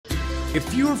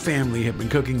If your family have been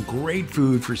cooking great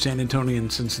food for San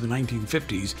Antonians since the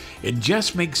 1950s, it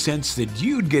just makes sense that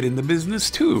you'd get in the business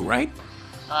too, right?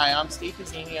 Hi, I'm Steve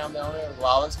Pizzini. I'm the owner of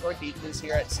Lala's Gorditas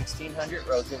here at 1600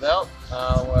 Roosevelt.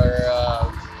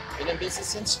 We're been in business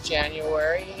since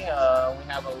January. We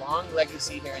have a long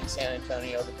legacy here in San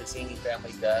Antonio, the Pizzini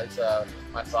family does.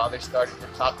 My father started the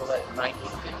Chocolate in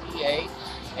 1958,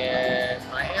 and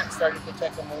my aunt started the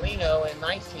Teca Molino in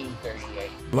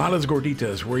 1938. Lala's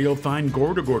Gorditas, where you'll find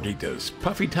Gorda Gorditas,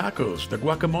 Puffy Tacos, the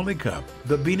Guacamole Cup,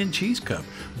 the Bean and Cheese Cup,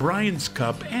 Brian's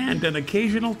Cup, and an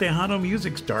occasional Tejano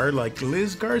music star like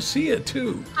Liz Garcia,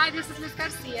 too. Hi, this is Liz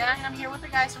Garcia, and I'm here with the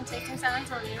guys from Tasting San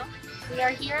Antonio. We are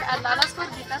here at Lala's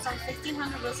Gorditas on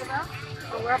 1600 Roosevelt,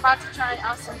 where we're about to try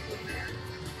out some food.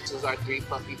 This is our 3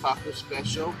 Puffy Tacos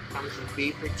special. Comes with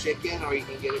beef or chicken, or you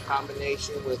can get a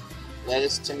combination with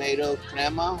lettuce, tomato,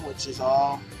 crema, which is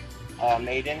all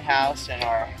made in-house, and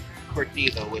our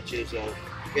cortado, which is a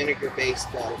vinegar-based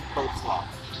coleslaw.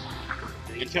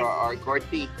 These are our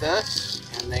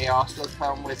gorditas, and they also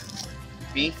come with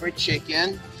beef or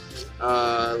chicken,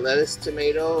 lettuce,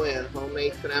 tomato, and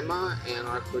homemade crema, and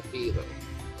our cortado.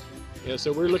 Yeah,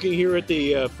 so we're looking here at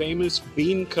the famous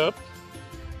bean cup,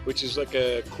 which is like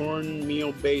a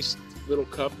cornmeal-based little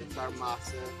cup. It's our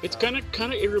masa. It's kind of,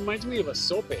 it reminds me of a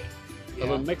sope, of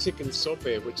a Mexican sope,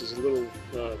 which is a little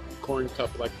corn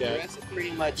cup like that. The rest is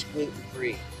pretty much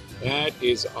gluten-free. That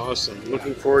is awesome. Yeah.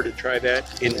 Looking forward to try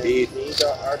that. Indeed. These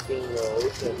are our bean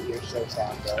rolls that you're so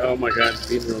fond of. Oh my God,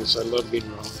 bean rolls! I love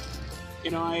bean rolls.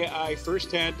 You know, I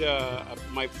first had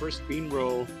my first bean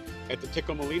roll at the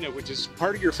Teca Molino, which is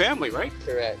part of your family, right?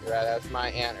 Correct. Right. That's my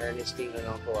Aunt Ernestine and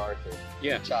Uncle Arthur.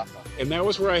 Yeah. Chapa. And that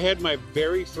was where I had my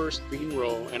very first bean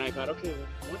roll, and I thought, okay,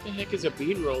 what the heck is a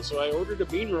bean roll? So I ordered a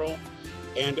bean roll,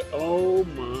 and oh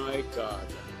my God,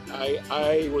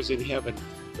 I was in heaven.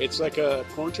 It's like a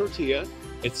corn tortilla.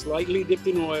 It's slightly dipped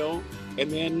in oil,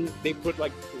 and then they put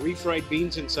like refried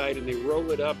beans inside, and they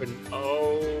roll it up, and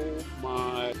oh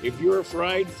my! If you're a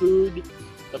fried food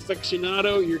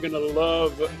aficionado, you're gonna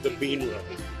love the bean roll,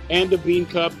 and the bean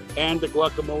cup, and the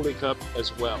guacamole cup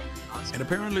as well. And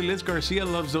apparently Liz Garcia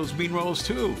loves those bean rolls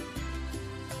too.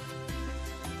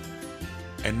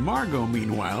 And Margot,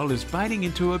 meanwhile, is biting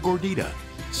into a gordita.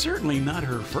 Certainly not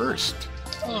her first.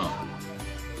 Oh.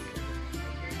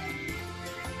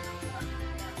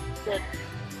 Good.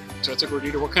 So it's a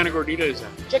gordita. What kind of gordita is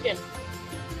that? Chicken.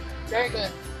 Very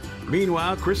good.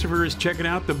 Meanwhile, Christopher is checking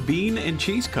out the bean and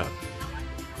cheese cup.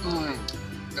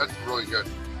 That's really good.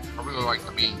 I really like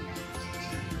the bean.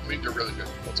 The beans are really good.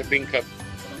 It's a bean cup.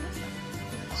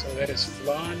 So that is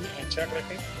flan and chocolate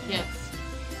cake? Yes.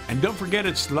 And don't forget,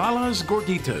 it's Lala's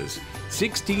Gorditas,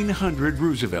 1600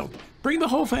 Roosevelt. Bring the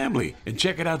whole family and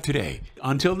check it out today.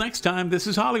 Until next time, this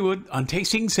is Hollywood on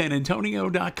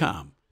TastingSanAntonio.com.